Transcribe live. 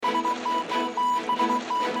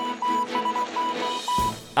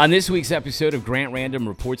On this week's episode of Grant Random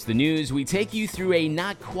Reports the News, we take you through a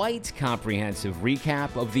not quite comprehensive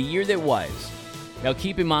recap of the year that was. Now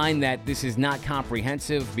keep in mind that this is not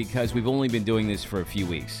comprehensive because we've only been doing this for a few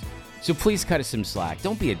weeks. So please cut us some slack.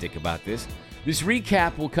 Don't be a dick about this. This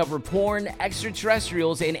recap will cover porn,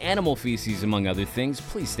 extraterrestrials, and animal feces, among other things.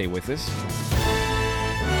 Please stay with us.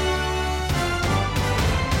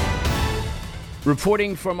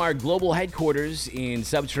 Reporting from our global headquarters in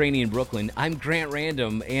subterranean Brooklyn, I'm Grant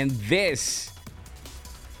Random, and this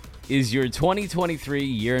is your 2023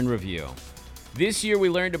 year in review. This year, we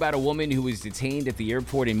learned about a woman who was detained at the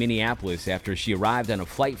airport in Minneapolis after she arrived on a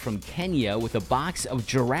flight from Kenya with a box of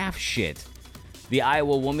giraffe shit. The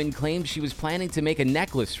Iowa woman claimed she was planning to make a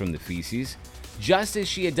necklace from the feces, just as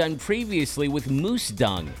she had done previously with moose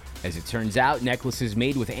dung. As it turns out, necklaces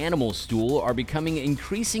made with animal stool are becoming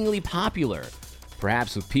increasingly popular,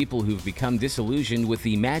 perhaps with people who've become disillusioned with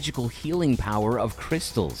the magical healing power of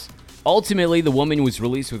crystals. Ultimately, the woman was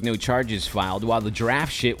released with no charges filed, while the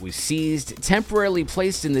giraffe shit was seized, temporarily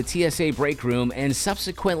placed in the TSA break room, and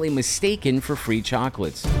subsequently mistaken for free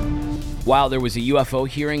chocolates. While there was a UFO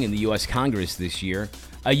hearing in the U.S. Congress this year,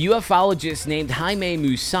 a ufologist named Jaime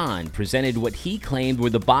Maussan presented what he claimed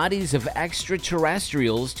were the bodies of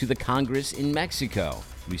extraterrestrials to the Congress in Mexico.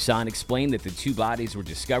 Maussan explained that the two bodies were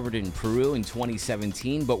discovered in Peru in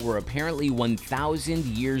 2017, but were apparently 1,000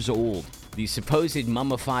 years old. The supposed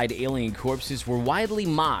mummified alien corpses were widely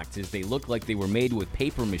mocked as they looked like they were made with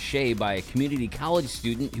paper mache by a community college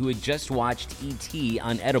student who had just watched E.T.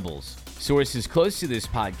 on edibles. Sources close to this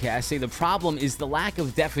podcast say the problem is the lack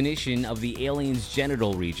of definition of the alien's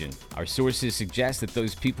genital region. Our sources suggest that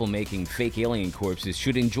those people making fake alien corpses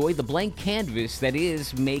should enjoy the blank canvas that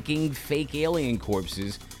is making fake alien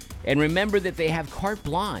corpses, and remember that they have carte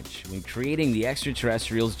blanche when creating the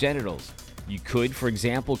extraterrestrials' genitals. You could, for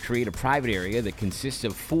example, create a private area that consists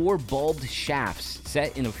of 4 bulbed shafts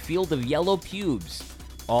set in a field of yellow pubes,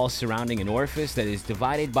 all surrounding an orifice that is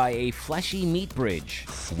divided by a fleshy meat bridge.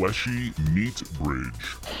 Fleshy meat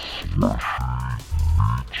bridge.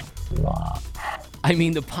 I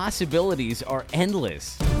mean, the possibilities are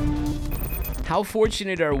endless. How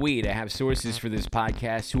fortunate are we to have sources for this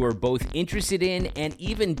podcast who are both interested in and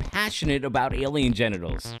even passionate about alien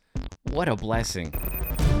genitals? What a blessing.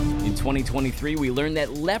 In 2023, we learned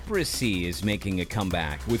that leprosy is making a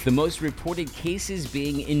comeback, with the most reported cases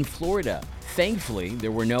being in Florida. Thankfully,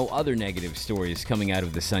 there were no other negative stories coming out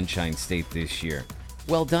of the Sunshine State this year.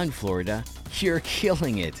 Well done, Florida. You're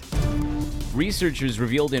killing it. Researchers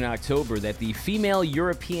revealed in October that the female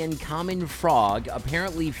European common frog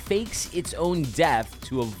apparently fakes its own death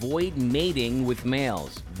to avoid mating with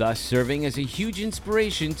males, thus serving as a huge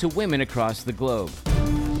inspiration to women across the globe.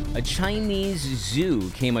 A Chinese zoo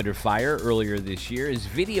came under fire earlier this year as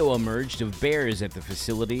video emerged of bears at the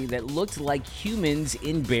facility that looked like humans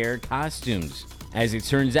in bear costumes. As it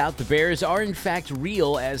turns out, the bears are in fact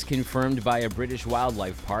real, as confirmed by a British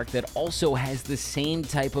wildlife park that also has the same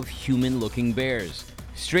type of human-looking bears.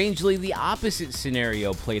 Strangely, the opposite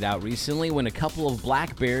scenario played out recently when a couple of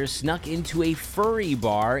black bears snuck into a furry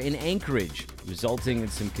bar in Anchorage, resulting in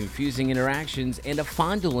some confusing interactions and a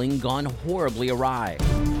fondling gone horribly awry.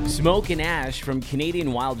 Smoke and ash from Canadian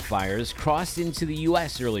wildfires crossed into the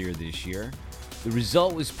U.S. earlier this year. The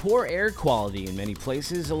result was poor air quality in many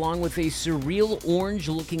places, along with a surreal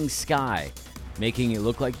orange-looking sky, making it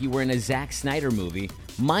look like you were in a Zack Snyder movie,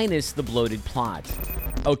 minus the bloated plot.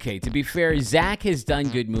 Okay, to be fair, Zack has done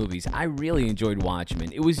good movies. I really enjoyed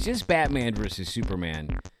Watchmen. It was just Batman versus Superman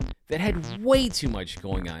that had way too much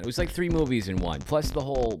going on. It was like 3 movies in one. Plus the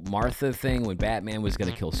whole Martha thing when Batman was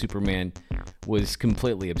going to kill Superman was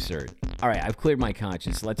completely absurd. All right, I've cleared my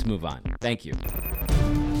conscience. Let's move on. Thank you.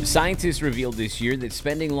 Scientists revealed this year that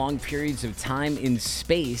spending long periods of time in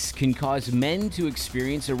space can cause men to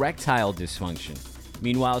experience erectile dysfunction.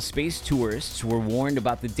 Meanwhile, space tourists were warned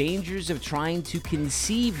about the dangers of trying to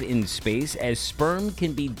conceive in space, as sperm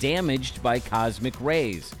can be damaged by cosmic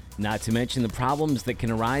rays, not to mention the problems that can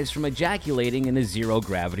arise from ejaculating in a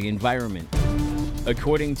zero-gravity environment.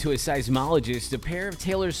 According to a seismologist, a pair of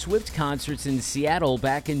Taylor Swift concerts in Seattle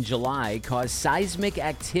back in July caused seismic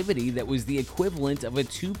activity that was the equivalent of a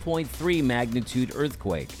 2.3 magnitude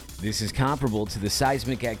earthquake. This is comparable to the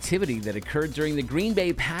seismic activity that occurred during the Green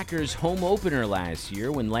Bay Packers home opener last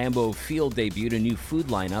year when Lambeau Field debuted a new food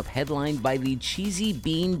lineup headlined by the Cheesy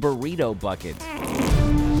Bean Burrito Bucket.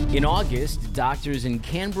 In August, doctors in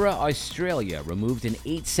Canberra, Australia, removed an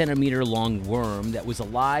 8-centimeter-long worm that was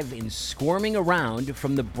alive and squirming around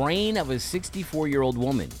from the brain of a 64-year-old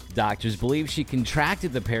woman. Doctors believe she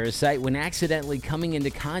contracted the parasite when accidentally coming into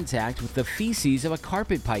contact with the feces of a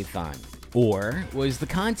carpet python. Or was the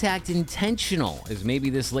contact intentional, as maybe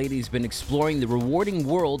this lady's been exploring the rewarding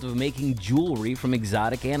world of making jewelry from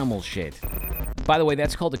exotic animal shit? By the way,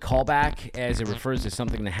 that's called a callback, as it refers to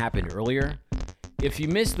something that happened earlier. If you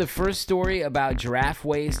missed the first story about giraffe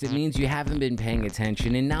waist, it means you haven't been paying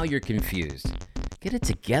attention and now you're confused. Get it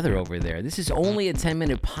together over there. This is only a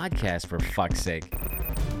 10-minute podcast, for fuck's sake.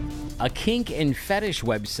 A kink and fetish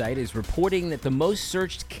website is reporting that the most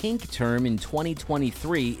searched kink term in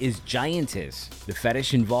 2023 is giantess. The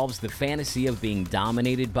fetish involves the fantasy of being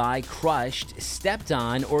dominated by, crushed, stepped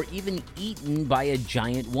on, or even eaten by a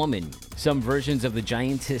giant woman. Some versions of the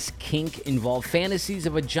giantess kink involve fantasies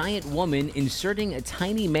of a giant woman inserting a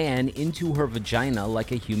tiny man into her vagina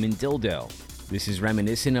like a human dildo. This is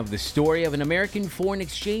reminiscent of the story of an American foreign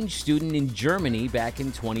exchange student in Germany back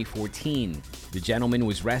in 2014. The gentleman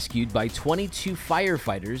was rescued by 22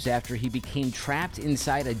 firefighters after he became trapped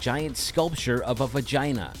inside a giant sculpture of a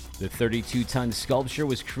vagina. The 32-ton sculpture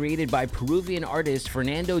was created by Peruvian artist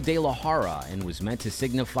Fernando de la Jara and was meant to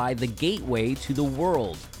signify the gateway to the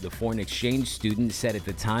world. The foreign exchange student said at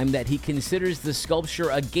the time that he considers the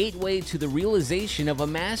sculpture a gateway to the realization of a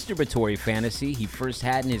masturbatory fantasy he first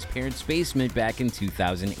had in his parents' basement back in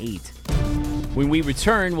 2008. When we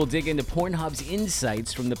return, we'll dig into Pornhub's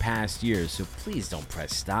insights from the past year, so please don't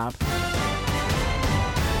press stop.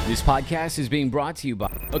 This podcast is being brought to you by...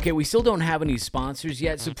 Okay, we still don't have any sponsors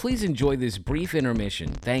yet, so please enjoy this brief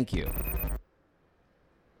intermission. Thank you.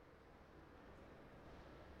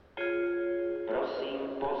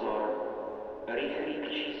 Prosím, pozor. Rychlík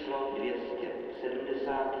číslo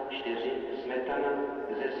 274, Smetana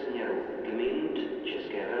ze směru Gmünd,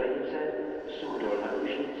 České Velenice, Suchdol nad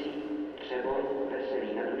Lužnicí, Třeboň,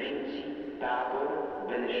 Veselí nad Lužnicí, Tábor,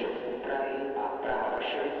 Benešov u Prahy a Praha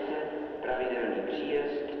Vašelice, pravidelný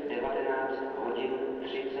příjezd 19 hodin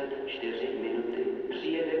 34 minuty.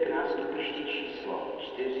 Přijede k nástupišti číslo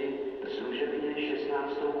 4, služebně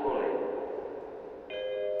 16. kolej.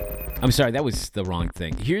 I'm sorry, that was the wrong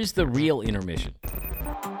thing. Here's the real intermission.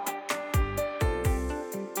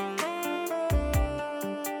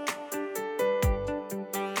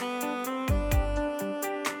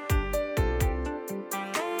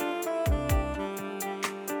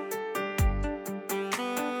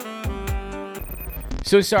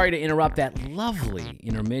 So sorry to interrupt that lovely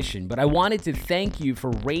intermission, but I wanted to thank you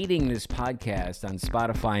for rating this podcast on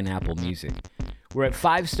Spotify and Apple Music. We're at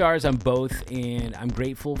 5 stars on both, and I'm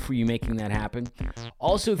grateful for you making that happen.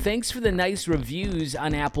 Also, thanks for the nice reviews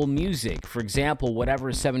on Apple Music. For example,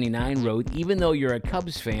 Whatever79 wrote, "Even though you're a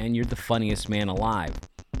Cubs fan, you're the funniest man alive."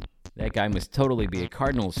 That guy must totally be a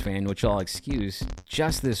Cardinals fan, which I'll excuse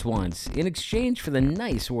just this once, in exchange for the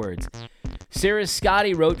nice words. Sarah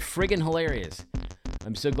Scotty wrote, "Friggin' hilarious.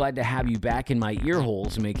 I'm so glad to have you back in my ear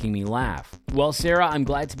holes making me laugh." Well, Sarah, I'm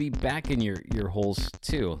glad to be back in your ear holes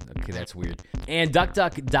too. Okay, that's weird. And Duck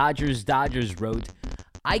Dodgers wrote,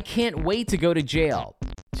 "I can't wait to go to jail."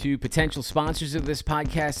 To potential sponsors of this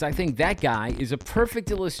podcast, I think that guy is a perfect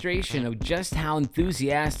illustration of just how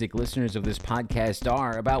enthusiastic listeners of this podcast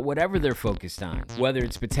are about whatever they're focused on, whether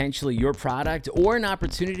it's potentially your product or an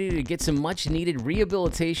opportunity to get some much-needed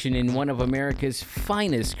rehabilitation in one of America's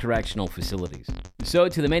finest correctional facilities. So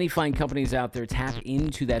to the many fine companies out there, tap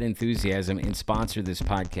into that enthusiasm and sponsor this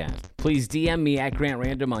podcast. Please DM me at Grant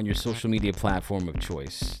Random on your social media platform of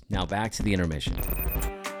choice. Now back to the intermission.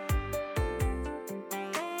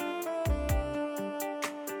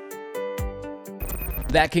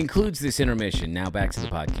 That concludes this intermission. Now back to the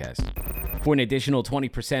podcast. For an additional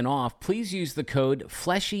 20% off, please use the code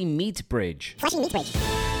FleshyMeatBridge.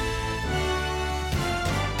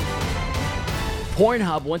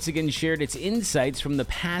 Pornhub once again shared its insights from the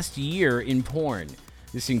past year in porn.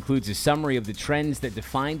 This includes a summary of the trends that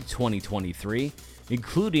defined 2023,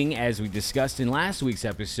 including, as we discussed in last week's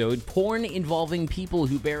episode, porn involving people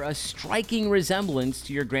who bear a striking resemblance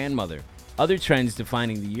to your grandmother. Other trends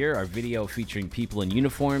defining the year are video featuring people in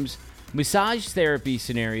uniforms, massage therapy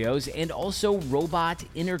scenarios, and also robot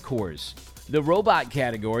intercourse. The robot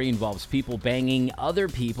category involves people banging other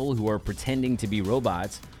people who are pretending to be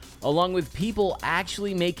robots, along with people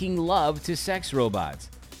actually making love to sex robots.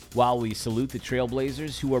 While we salute the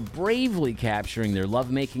trailblazers who are bravely capturing their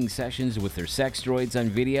lovemaking sessions with their sex droids on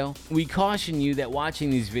video, we caution you that watching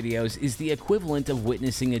these videos is the equivalent of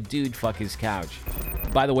witnessing a dude fuck his couch.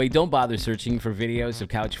 By the way, don't bother searching for videos of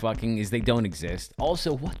couch fucking, as they don't exist.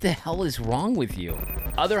 Also, what the hell is wrong with you?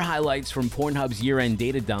 Other highlights from Pornhub's year-end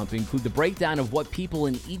data dump include the breakdown of what people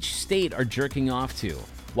in each state are jerking off to.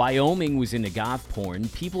 Wyoming was into goth porn,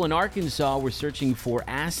 people in Arkansas were searching for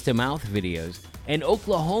ass-to-mouth videos, And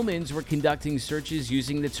Oklahomans were conducting searches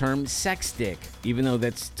using the term sex dick, even though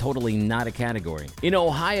that's totally not a category. In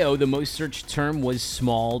Ohio, the most searched term was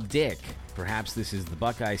small dick. Perhaps this is the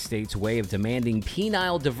Buckeye State's way of demanding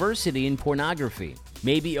penile diversity in pornography.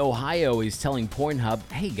 Maybe Ohio is telling Pornhub,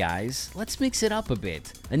 hey guys, let's mix it up a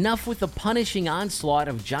bit. Enough with the punishing onslaught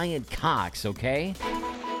of giant cocks, okay?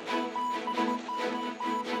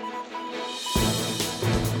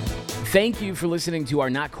 Thank you for listening to our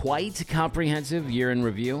not quite comprehensive year in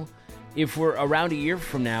review. If we're around a year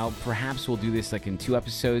from now, perhaps we'll do this like in 2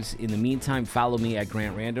 episodes. In the meantime, follow me at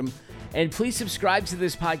Grant Random. And please subscribe to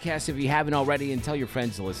this podcast if you haven't already and tell your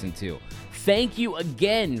friends to listen too. Thank you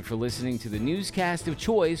again for listening to the newscast of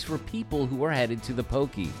choice for people who are headed to the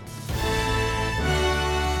pokey.